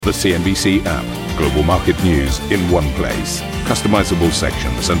The CNBC app. Global market news in one place. Customizable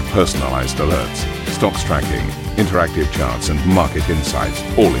sections and personalized alerts. Stocks tracking, interactive charts and market insights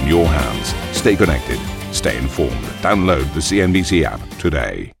all in your hands. Stay connected. Stay informed. Download the CNBC app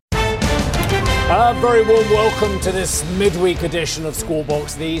today. A very warm welcome to this midweek edition of Squawk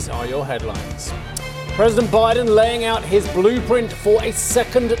Box. These are your headlines. President Biden laying out his blueprint for a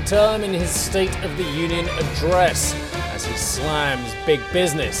second term in his State of the Union address as he slams big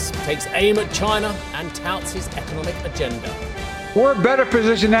business, takes aim at China and touts his economic agenda. We're better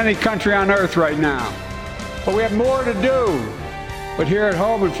positioned than any country on earth right now, but we have more to do. But here at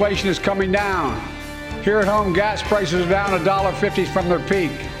home, inflation is coming down. Here at home, gas prices are down $1.50 from their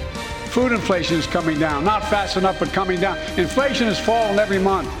peak. Food inflation is coming down, not fast enough, but coming down. Inflation has fallen every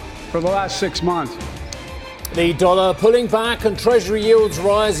month for the last 6 months. The dollar pulling back and Treasury yields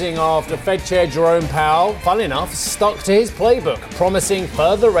rising after Fed Chair Jerome Powell, funnily enough, stuck to his playbook, promising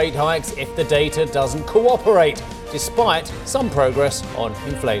further rate hikes if the data doesn't cooperate, despite some progress on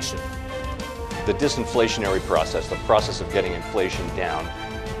inflation. The disinflationary process, the process of getting inflation down,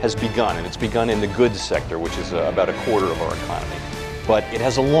 has begun, and it's begun in the goods sector, which is about a quarter of our economy. But it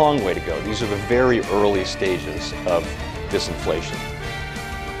has a long way to go. These are the very early stages of disinflation.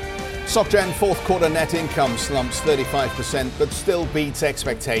 SocGen fourth quarter net income slumps 35%, but still beats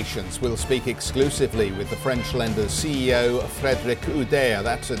expectations. We'll speak exclusively with the French lender's CEO, Frédéric Oudéa.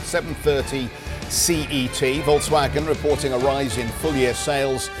 That's at 7:30 CET. Volkswagen reporting a rise in full-year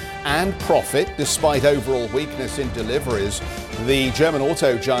sales and profit despite overall weakness in deliveries. The German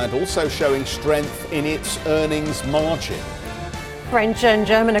auto giant also showing strength in its earnings margin. French and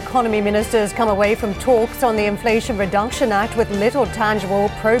German economy ministers come away from talks on the Inflation Reduction Act with little tangible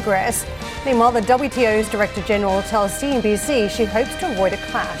progress. Meanwhile, the WTO's Director General tells CNBC she hopes to avoid a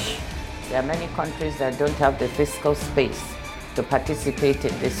clash. There are many countries that don't have the fiscal space to participate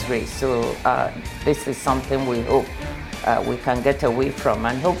in this race. So this is something we hope we can get away from.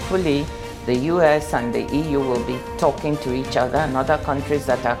 And hopefully the US and the EU will be talking to each other and other countries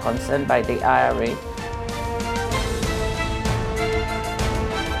that are concerned by the IRA.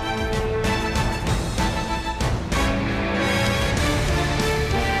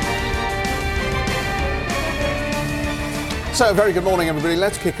 So, very good morning, everybody.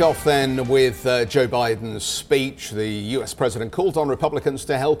 Let's kick off then with Joe Biden's speech. The US president called on Republicans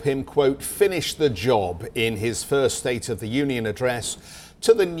to help him, quote, finish the job in his first State of the Union address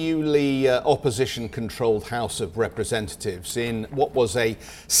to the newly opposition-controlled House of Representatives. In what was a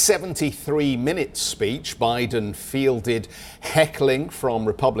 73-minute speech, Biden fielded heckling from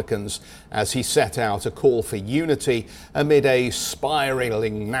Republicans as he set out a call for unity amid a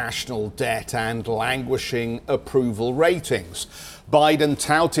spiraling national debt and languishing approval ratings. Biden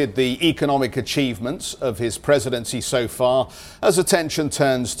touted the economic achievements of his presidency so far as attention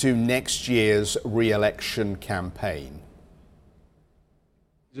turns to next year's re-election campaign.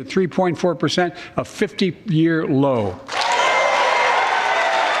 At 3.4%, a 50-year low.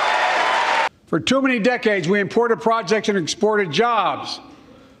 For too many decades, we imported projects and exported jobs.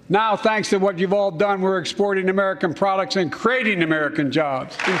 Now, thanks to what you've all done, we're exporting American products and creating American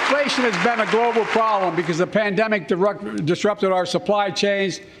jobs. Inflation has been a global problem because the pandemic disrupted our supply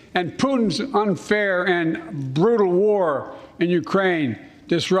chains, and Putin's unfair and brutal war in Ukraine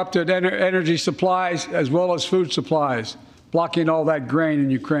disrupted energy supplies as well as food supplies, blocking all that grain in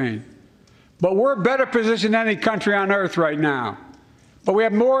Ukraine. But we're better positioned than any country on earth right now. But we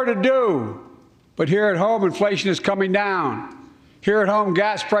have more to do. But here at home, inflation is coming down. Here at home,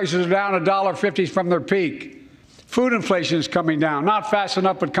 gas prices are down $1.50 from their peak. Food inflation is coming down, not fast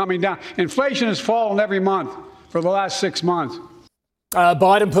enough, but coming down. Inflation has fallen every month for the last 6 months.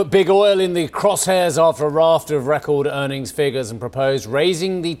 Biden put big oil in the crosshairs after a raft of record earnings figures and proposed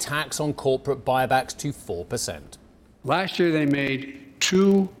raising the tax on corporate buybacks to 4%. Last year, they made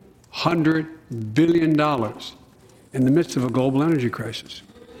 $200 billion in the midst of a global energy crisis.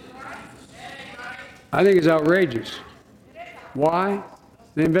 I think it's outrageous. Why?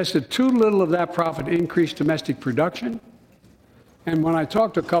 They invested too little of that profit to increase domestic production. And when I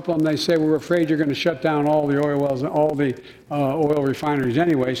talk to a couple of them, they say, we're afraid you're going to shut down all the oil wells and all the oil refineries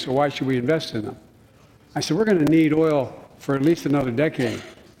anyway, so why should we invest in them? I said, we're going to need oil for at least another decade.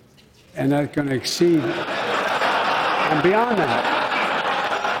 And that's going to exceed. And beyond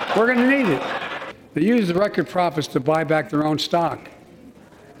that, we're going to need it. They use the record profits to buy back their own stock,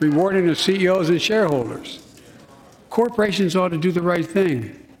 rewarding the CEOs and shareholders. Corporations ought to do the right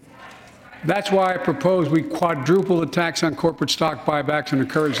thing. That's why I propose we quadruple the tax on corporate stock buybacks and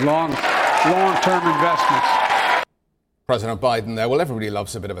encourage long-term investments. President Biden there. Well, everybody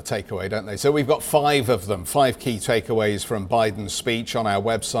loves a bit of a takeaway, don't they? So we've got 5 of them, 5 key takeaways from Biden's speech on our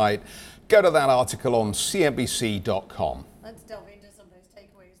website. Go to that article on CNBC.com. Let's delve into some of those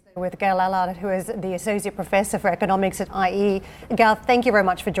takeaways there with Gail Allard, who is the Associate Professor for Economics at IE. Gail, thank you very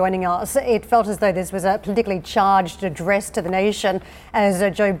much for joining us. It felt as though this was a politically charged address to the nation as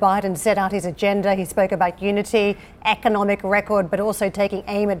Joe Biden set out his agenda. He spoke about unity, economic record, but also taking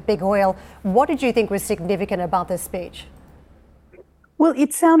aim at big oil. What did you think was significant about this speech? Well,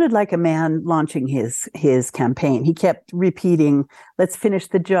 it sounded like a man launching his campaign. He kept repeating, "Let's finish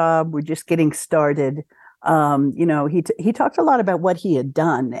the job. We're just getting started." He talked a lot about what he had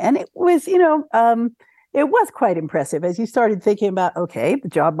done, and it was, it was quite impressive as you started thinking about, okay, the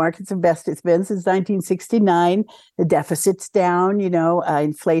job market's the best it's been since 1969. The deficit's down.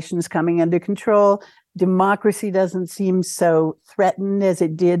 Inflation's coming under control. Democracy doesn't seem so threatened as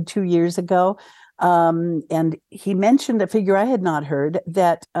it did 2 years ago. And he mentioned a figure I had not heard,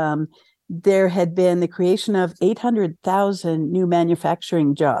 that there had been the creation of 800,000 new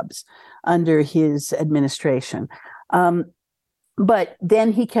manufacturing jobs under his administration. But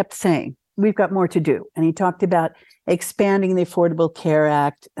then he kept saying, we've got more to do. And he talked about expanding the Affordable Care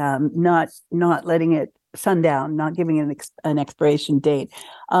Act, not letting it sundown, not giving it an expiration date,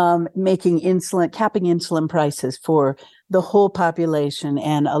 capping insulin prices for the whole population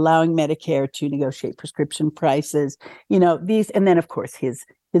and allowing Medicare to negotiate prescription prices, and then of course his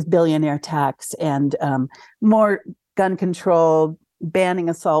billionaire tax and more gun control, banning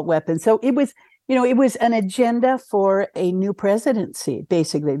assault weapons. So it was an agenda for a new presidency,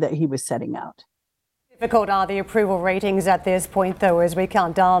 basically, that he was setting out. Difficult are the approval ratings at this point, though, as we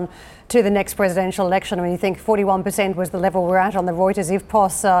count down to the next presidential election? I mean, you think 41% was the level we're at on the Reuters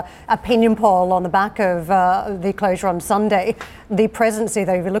IFPOS opinion poll on the back of the closure on Sunday. The presidency,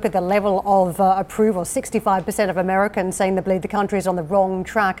 though, if you look at the level of approval, 65% of Americans saying they believe the country is on the wrong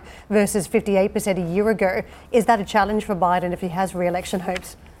track versus 58% a year ago. Is that a challenge for Biden if he has re-election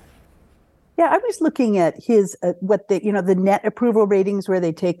hopes? Yeah, I was looking at his the net approval ratings, where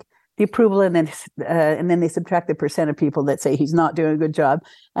they take the approval and then they subtract the percent of people that say he's not doing a good job,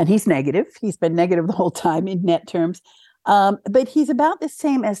 and he's negative. He's been negative the whole time in net terms, but he's about the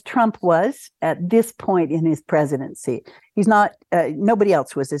same as Trump was at this point in his presidency. He's not. Nobody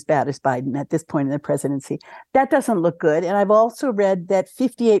else was as bad as Biden at this point in the presidency. That doesn't look good. And I've also read that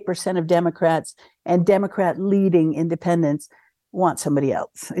 58% of Democrats and Democrat-leading independents want somebody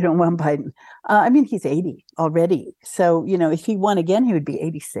else. They don't want Biden. He's 80 already. So, if he won again, he would be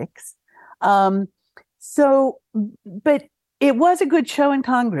 86. But it was a good show in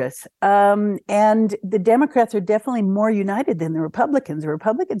Congress. And the Democrats are definitely more united than the Republicans. The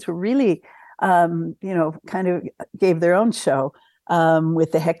Republicans were really, kind of gave their own show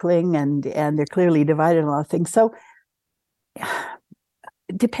with the heckling, and they're clearly divided on a lot of things. So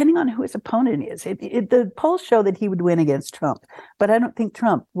depending on who his opponent is, the polls show that he would win against Trump, but I don't think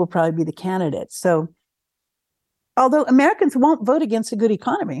Trump will probably be the candidate. So, although Americans won't vote against a good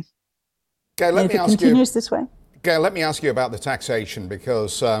economy, Gail, if it continues this way. Gail, let me ask you about the taxation,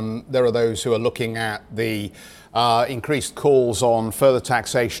 because there are those who are looking at the increased calls on further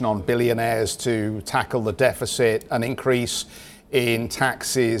taxation on billionaires to tackle the deficit, an increase in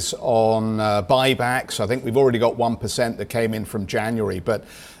taxes on buybacks. I think we've already got 1% that came in from January, but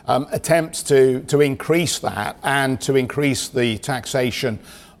attempts to increase that and to increase the taxation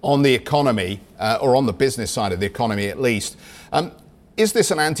on the economy, or on the business side of the economy at least. Is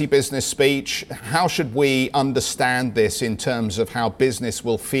this an anti-business speech? How should we understand this in terms of how business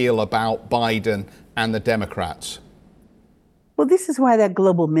will feel about Biden and the Democrats? Well, this is why that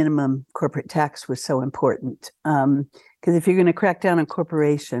global minimum corporate tax was so important. Because if you're going to crack down on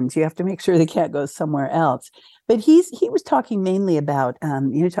corporations, you have to make sure they can't go somewhere else. But he was talking mainly about,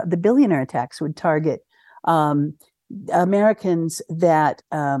 the billionaire tax would target Americans that,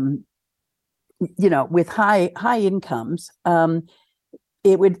 with high incomes.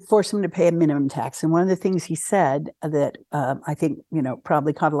 It would force them to pay a minimum tax. And one of the things he said that I think,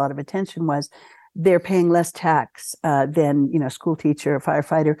 probably caught a lot of attention was they're paying less tax than, school teacher or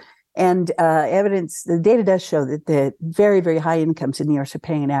firefighter. And the data does show that the very, very high incomes in the U.S. are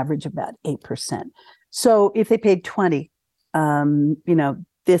paying an average of about 8%. So if they paid 20,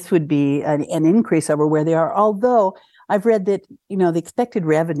 this would be an increase over where they are. Although I've read that, the expected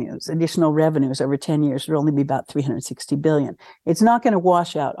additional revenues over 10 years would only be about $360 billion. It's not going to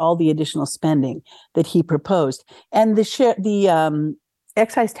wash out all the additional spending that he proposed. And the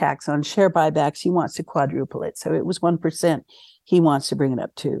excise tax on share buybacks, he wants to quadruple it. So it was 1%. He wants to bring it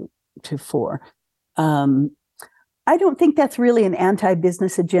up to 4%. I don't think that's really an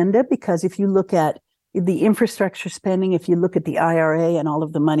anti-business agenda, because if you look at the infrastructure spending, if you look at the IRA and all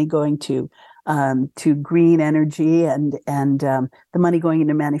of the money going to green energy and the money going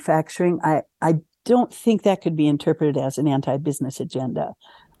into manufacturing, I don't think that could be interpreted as an anti-business agenda.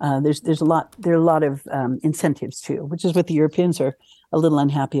 There are a lot of incentives too, which is what the Europeans are a little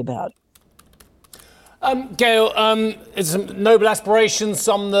unhappy about. Gail, it's some noble aspirations,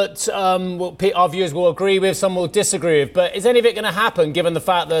 some that our viewers will agree with, some will disagree with. But is any of it going to happen, given the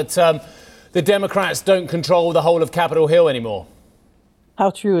fact that the Democrats don't control the whole of Capitol Hill anymore? How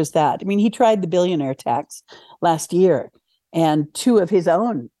true is that? I mean, he tried the billionaire tax last year, and two of his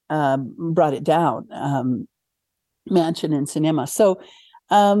own brought it down, Manchin and Sinema. So,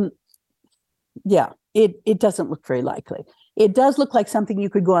 it doesn't look very likely. It does look like something you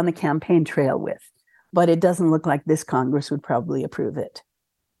could go on the campaign trail with, but it doesn't look like this Congress would probably approve it.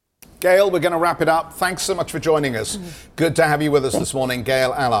 Gail, we're going to wrap it up. Thanks so much for joining us. Good to have you with us this morning.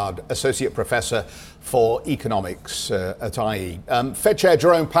 Gail Allard, Associate Professor for Economics at IE. Fed Chair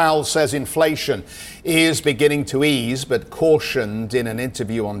Jerome Powell says inflation is beginning to ease, but cautioned in an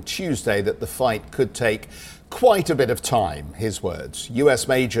interview on Tuesday that the fight could take quite a bit of time, his words. US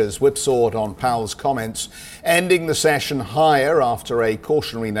majors whipsawed on Powell's comments, ending the session higher after a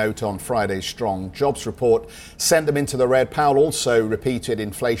cautionary note on Friday's strong jobs report sent them into the red. Powell also repeated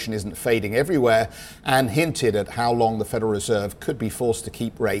inflation isn't fading everywhere and hinted at how long the Federal Reserve could be forced to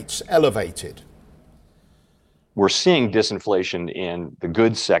keep rates elevated. We're seeing disinflation in the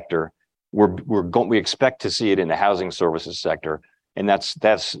goods sector. We expect to see it in the housing services sector. And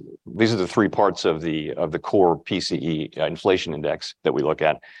these are the three parts of the core PCE inflation index that we look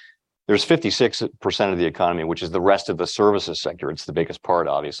at. There's 56% of the economy, which is the rest of the services sector. It's the biggest part,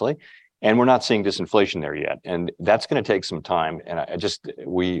 obviously, and we're not seeing disinflation there yet. And that's going to take some time. And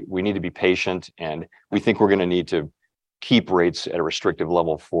we need to be patient, and we think we're going to need to keep rates at a restrictive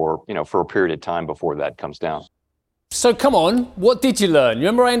level for a period of time before that comes down. So come on, what did you learn? You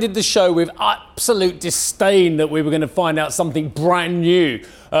remember I ended the show with absolute disdain that we were going to find out something brand new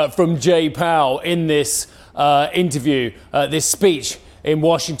from Jay Powell in this interview, this speech in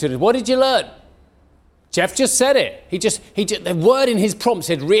Washington. What did you learn? Jeff just said it. He just the word in his prompt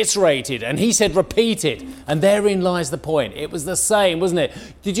said reiterated, and he said repeated, and therein lies the point. It was the same, wasn't it?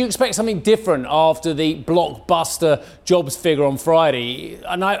 Did you expect something different after the blockbuster jobs figure on Friday?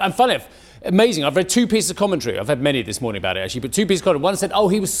 And I'm funny enough. Amazing. I've read two pieces of commentary. I've had many this morning about it, actually, but two pieces of commentary. One said,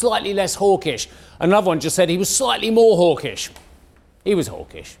 he was slightly less hawkish. Another one just said he was slightly more hawkish. He was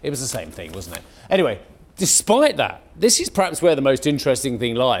hawkish. It was the same thing, wasn't it? Anyway, despite that, this is perhaps where the most interesting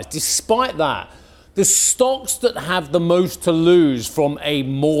thing lies. Despite that, the stocks that have the most to lose from a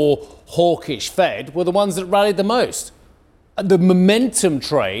more hawkish Fed were the ones that rallied the most. The momentum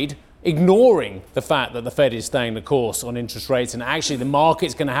trade, ignoring the fact that the Fed is staying the course on interest rates and actually the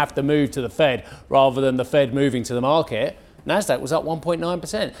market's going to have to move to the Fed rather than the Fed moving to the market, Nasdaq was up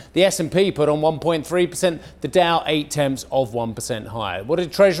 1.9%. The S&P put on 1.3%. The Dow 0.8% higher. What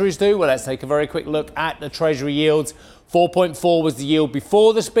did Treasuries do? Well, let's take a very quick look at the Treasury yields. 4.4 was the yield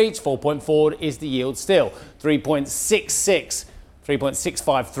before the speech. 4.4 is the yield still.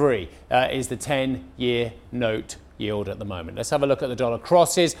 3.653 is the 10-year note yield at the moment. Let's have a look at the dollar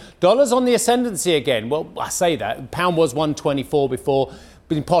crosses. Dollar's on the ascendancy again. Well, I say that. Pound was 124 before.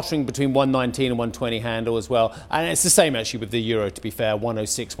 Been pottering between 119 and 120 handle as well. And it's the same actually with the euro, to be fair.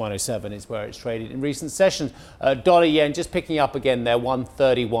 106, 107 is where it's traded in recent sessions. Dollar yen just picking up again there,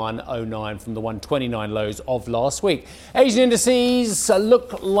 131.09 from the 129 lows of last week. Asian indices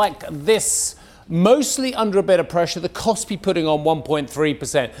look like this. Mostly under a bit of pressure, the Kospi putting on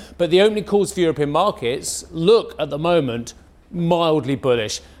 1.3%. But the opening calls for European markets look at the moment mildly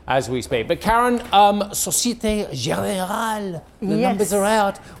bullish as we speak. But Karen, Société Générale, the numbers are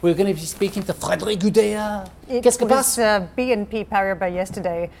out. We're going to be speaking to Frédéric Gudéa. Qu'est-ce que passe? BNP Paribas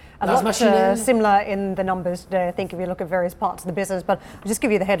yesterday. A lot similar in the numbers today, I think, if you look at various parts of the business. But I'll just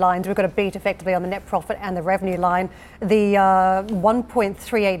give you the headlines. We've got a beat effectively on the net profit and the revenue line. The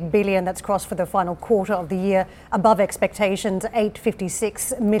 1.38 billion that's crossed for the final quarter of the year, above expectations.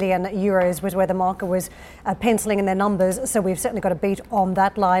 856 million euros was where the market was penciling in their numbers. So we've certainly got a beat on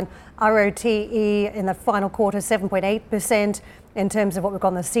that line. ROTE in the final quarter, 7.8%. In terms of what we've got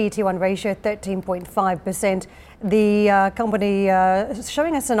on the CET1 ratio, 13.5%. The company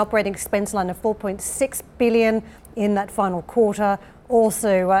showing us an operating expense line of 4.6 billion in that final quarter.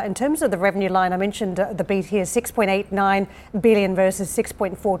 Also, in terms of the revenue line, I mentioned the beat here, 6.89 billion versus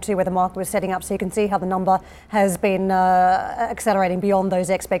 6.42 where the market was setting up. So you can see how the number has been accelerating beyond those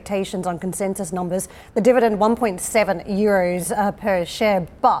expectations on consensus numbers. The dividend, 1.7 euros per share.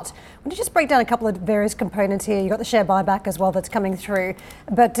 But when you just break down a couple of various components here, you've got the share buyback as well that's coming through.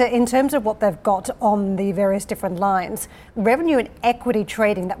 But in terms of what they've got on the various different lines, revenue and equity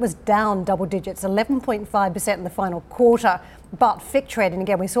trading, that was down double digits, 11.5% in the final quarter. But FIC trading,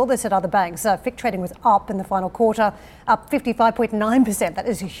 again, we saw this at other banks. FIC trading was up in the final quarter, up 55.9%. That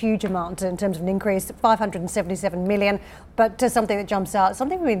is a huge amount in terms of an increase, 577 million. But something that jumps out,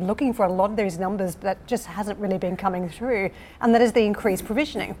 something we've been looking for a lot of these numbers that just hasn't really been coming through, and that is the increased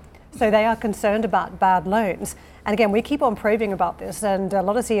provisioning. So they are concerned about bad loans. And again, we keep on proving about this, and a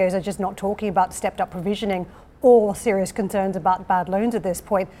lot of CEOs are just not talking about stepped up provisioning or serious concerns about bad loans at this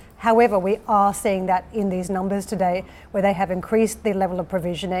point. However, we are seeing that in these numbers today where they have increased the level of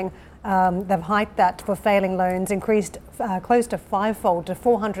provisioning. They've hiked that for failing loans, increased close to fivefold to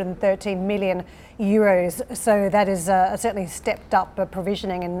 413 million euros. So that is certainly stepped up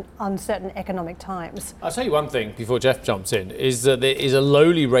provisioning in uncertain economic times. I'll tell you one thing before Jeff jumps in, is that there is a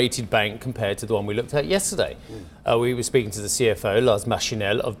lowly rated bank compared to the one we looked at yesterday. We were speaking to the CFO, Lars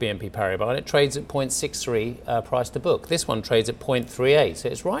Machinel of BNP Paribas, and it trades at 0.63 price to book. This one trades at 0.38, so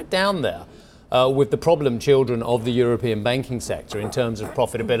it's right down there with the problem children of the European banking sector in terms of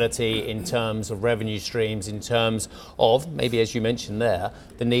profitability, in terms of revenue streams, in terms of, maybe as you mentioned there,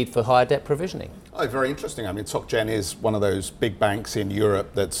 the need for higher debt provisioning. Oh, very interesting. I mean, SocGen is one of those big banks in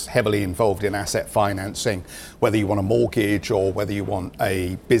Europe that's heavily involved in asset financing, whether you want a mortgage or whether you want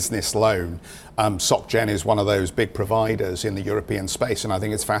a business loan. SocGen is one of those big providers in the European space, and I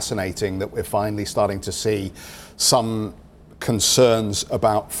think it's fascinating that we're finally starting to see some concerns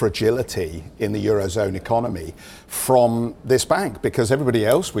about fragility in the Eurozone economy from this bank, because everybody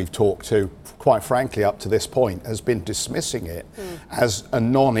else we've talked to, quite frankly, up to this point, has been dismissing it as a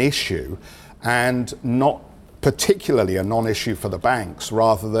non-issue, and not particularly a non-issue for the banks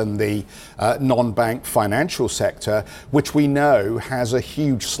rather than the non-bank financial sector, which we know has a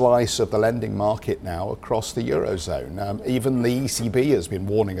huge slice of the lending market now across the Eurozone. Even the ECB has been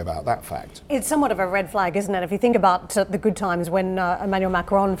warning about that fact. It's somewhat of a red flag, isn't it? If you think about the good times when Emmanuel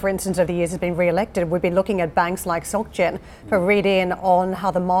Macron, for instance, over the years has been re-elected, we've been looking at banks like SocGen for read in on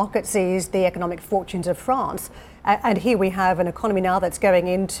how the market sees the economic fortunes of France. And here we have an economy now that's going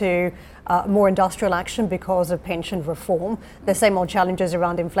into more industrial action because of pension reform. The same old challenges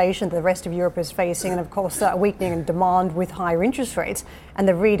around inflation that the rest of Europe is facing, and of course a weakening in demand with higher interest rates. And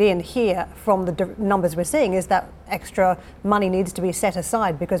the read in here from the numbers we're seeing is that extra money needs to be set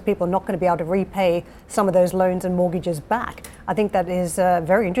aside because people are not going to be able to repay some of those loans and mortgages back. I think that is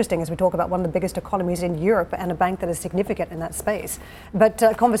very interesting as we talk about one of the biggest economies in Europe and a bank that is significant in that space. But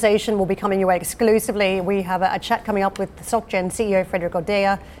conversation will be coming your way exclusively. We have a chat coming up with SocGen CEO Frédéric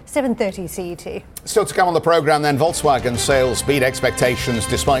Oudéa, 7:30 CET. Still to come on the programme then, Volkswagen sales beat expectations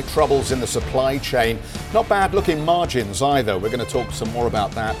despite troubles in the supply chain. Not bad looking margins either. We're going to talk some more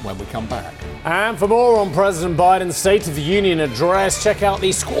about that when we come back. And for more on President Biden's State of the Union address, check out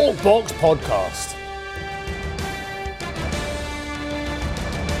the Squawk Box podcast.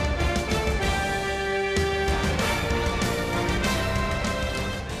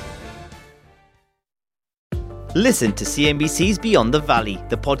 Listen to CNBC's Beyond the Valley,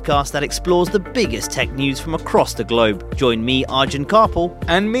 the podcast that explores the biggest tech news from across the globe. Join me, Arjun Karpal.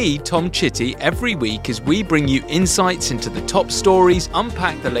 And me, Tom Chitty, every week as we bring you insights into the top stories,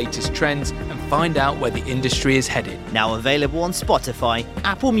 unpack the latest trends, and find out where the industry is headed. Now available on Spotify,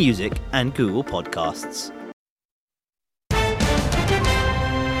 Apple Music, and Google Podcasts.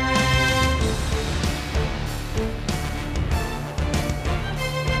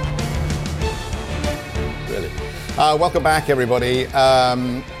 Welcome back, everybody.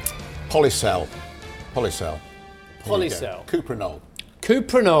 Polycell. Cuprinol.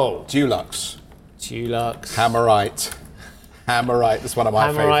 Dulux. Hammerite. That's one of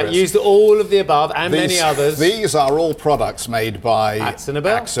my favourites. Used all of the above and many others. These are all products made by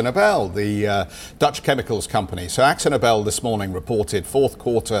AkzoNobel, the Dutch chemicals company. So AkzoNobel this morning reported fourth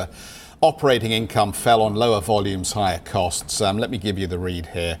quarter operating income fell on lower volumes, higher costs. Let me give you the read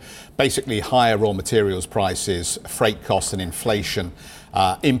here. Basically, higher raw materials prices, freight costs and inflation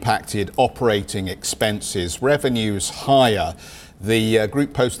impacted operating expenses. Revenues higher. The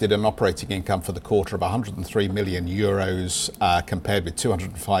group posted an operating income for the quarter of 103 million euros compared with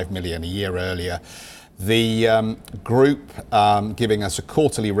 205 million a year earlier. The group giving us a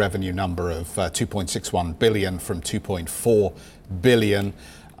quarterly revenue number of 2.61 billion from 2.4 billion.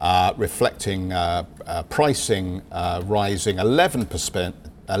 reflecting pricing rising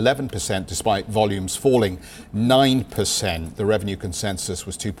 11% despite volumes falling 9%. The revenue consensus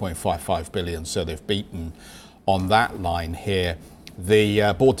was 2.55 billion, so they've beaten on that line here.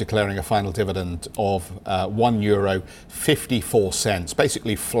 The board declaring a final dividend of €1.54,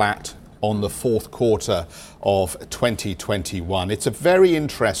 basically flat on the fourth quarter of 2021. It's a very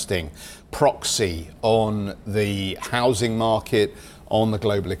interesting proxy on the housing market, on the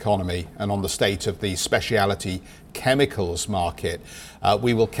global economy, and on the state of the specialty chemicals market.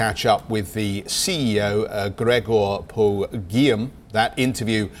 We will catch up with the CEO, Gregor Poux-Guillaume. That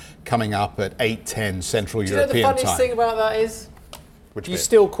interview coming up at 8:10 Central European time. Do you know the funniest thing about that is? You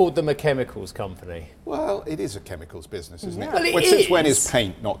still called them a chemicals company. Well, it is a chemicals business, isn't it? Well, it Since is. when is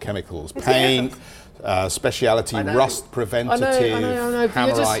paint not chemicals? Paint, speciality, rust preventative,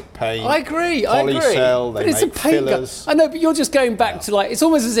 Hammerite paint. I agree. Polycell, But they it's a make paint fillers. I know, but you're just going back to it's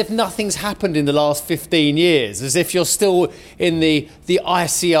almost as if nothing's happened in the last 15 years, as if you're still in the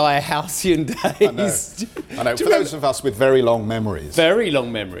ICI halcyon days. I know. For those of us with very long memories. Very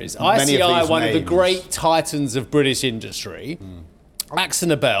long memories. ICI, one of the great titans of British industry.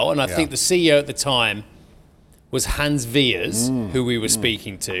 AkzoNobel, and I think the CEO at the time was Hans Wiers, who we were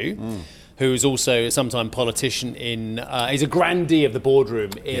speaking to, who is also a sometime politician he's a grandee of the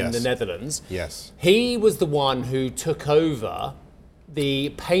boardroom in the Netherlands. Yes. He was the one who took over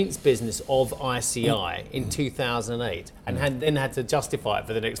the paints business of ICI in 2008 and then had to justify it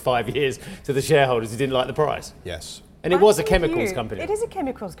for the next 5 years to the shareholders who didn't like the price. Yes. And it was a chemicals company. It is a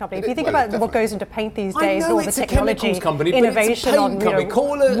chemicals company. If you think about what goes into paint these days, I know all the it's technology, a chemicals company, innovation on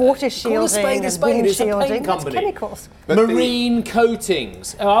water shielding and wind shielding, it's chemicals. Marine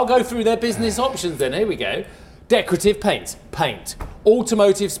coatings. I'll go through their business options then. Here we go. Decorative paints, paint.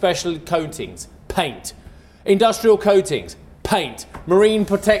 Automotive special coatings, paint. Industrial coatings, paint. Marine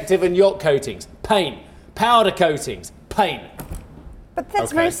protective and yacht coatings, paint. Powder coatings, paint. But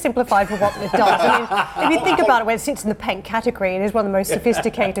that's very simplified for what it does. I mean, if you think about it, when it sits in the paint category, it is one of the most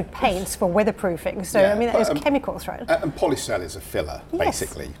sophisticated paints for weatherproofing. So, I mean, that is chemicals, right? And Polycell is a filler,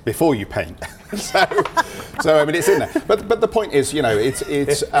 basically, before you paint. so I mean, it's in there. But the point is,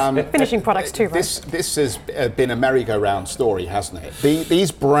 it's finishing products too, right? This has been a merry-go-round story, hasn't it?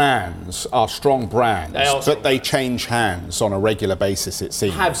 These brands are strong brands, but they change hands on a regular basis, it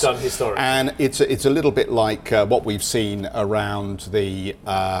seems. Have done historically. And it's a little bit like what we've seen around the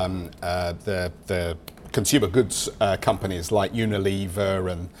consumer goods companies like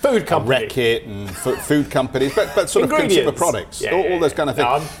Unilever and Reckitt and food companies, but sort of consumer products, all those kind of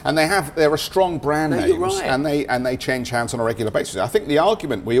things. And they're a strong brand names, and they change hands on a regular basis. I think the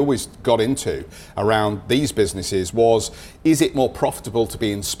argument we always got into around these businesses was: is it more profitable to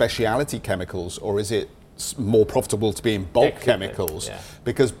be in specialty chemicals, or is it more profitable to be in bulk chemicals?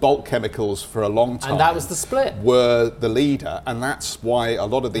 Because bulk chemicals for a long time, and that was the split, were the leader, and that's why a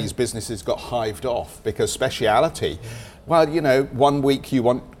lot of these businesses got hived off, because speciality, well, 1 week you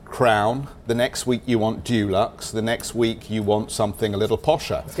want Crown, the next week you want Dulux, the next week you want something a little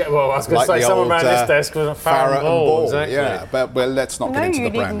posher. I was going to say someone around this desk was a Farrow and Ball. Exactly. Yeah, but let's not get into the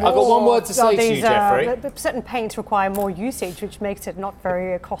brand. I've got one word to say to you, Jeffrey. Certain paints require more usage, which makes it not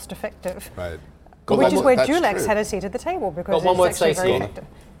very cost effective. Right. Which is where Dulux had a seat at the table, because it's actually very effective.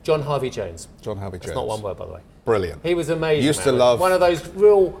 John Harvey Jones. That's not one word, by the way. Brilliant. He was amazing. Used to love one of those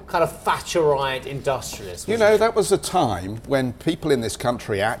real kind of Thatcherite industrialists. That was a time when people in this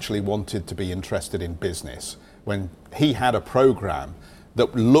country actually wanted to be interested in business. When he had a programme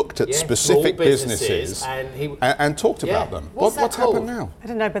that looked at specific businesses and talked about them. What's happened now? I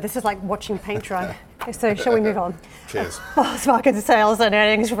don't know, but this is like watching paint dry. So shall we move on? Cheers. Market sales and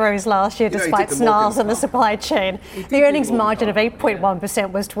earnings rose last year despite snarls in the supply chain. The earnings margin of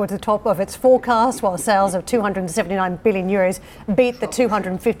 8.1% was towards the top of its forecast, while sales of €279 billion beat the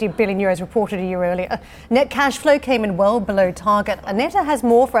 €250 billion reported a year earlier. Net cash flow came in well below target. Aneta has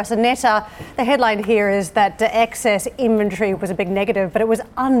more for us. Aneta, the headline here is that excess inventory was a big negative, but it was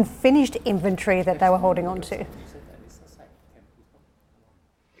unfinished inventory that they were holding on to.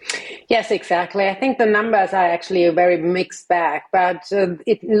 Yes, exactly. I think the numbers are actually a very mixed bag, but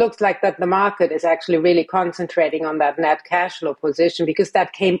it looks like that the market is actually really concentrating on that net cash flow position, because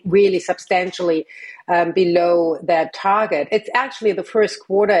that came really substantially below their target. It's actually the first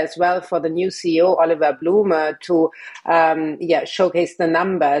quarter as well for the new CEO, Oliver Blume, to showcase the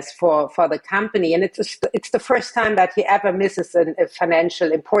numbers for the company. And it's the first time that he ever misses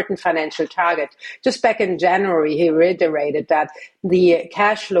a important financial target. Just back in January, he reiterated that the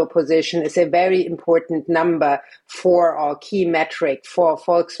cash flow position is a very important number for our key metric for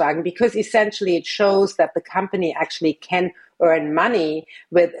Volkswagen, because essentially it shows that the company actually can earn money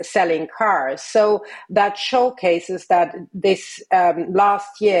with selling cars. So that showcases that this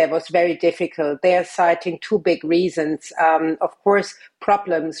last year was very difficult. They are citing two big reasons. Of course,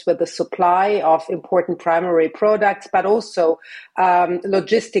 problems with the supply of important primary products, but also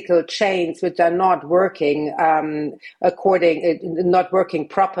logistical chains which are not working not working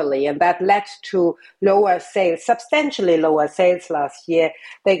properly, and that led to lower sales, substantially lower sales last year.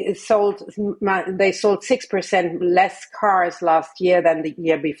 They sold 6% less cars last year than the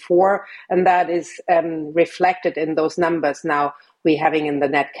year before, and that is reflected in those numbers now we're having in the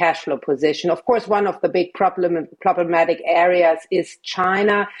net cash flow position. Of course, one of the big problematic areas is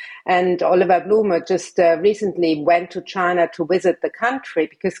China. And Oliver Blume just recently went to China to visit the country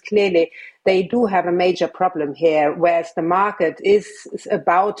because clearly they do have a major problem here, whereas the market is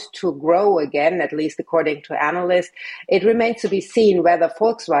about to grow again, at least according to analysts. It remains to be seen whether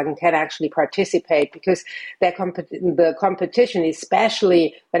Volkswagen can actually participate because the competition,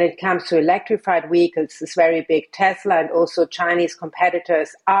 especially when it comes to electrified vehicles, is very big. Tesla and also Chinese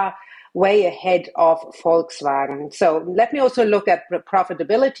competitors are way ahead of Volkswagen. So let me also look at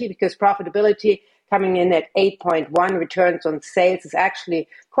profitability, because profitability coming in at 8.1 returns on sales is actually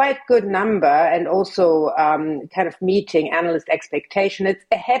quite good number, and also kind of meeting analyst expectation. It's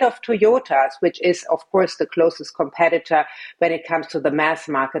ahead of Toyota's, which is, of course, the closest competitor when it comes to the mass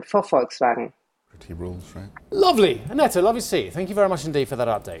market for Volkswagen. Pretty rules, right? Lovely. Annette, lovely to see you. Thank you very much indeed for that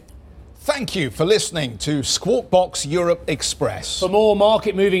update. Thank you for listening to Squawk Box Europe Express. For more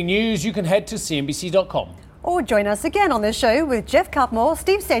market-moving news, you can head to cnbc.com. Or join us again on the show with Jeff Cutmore,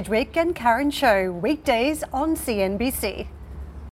 Steve Sedgwick and Karen Cho, weekdays on CNBC.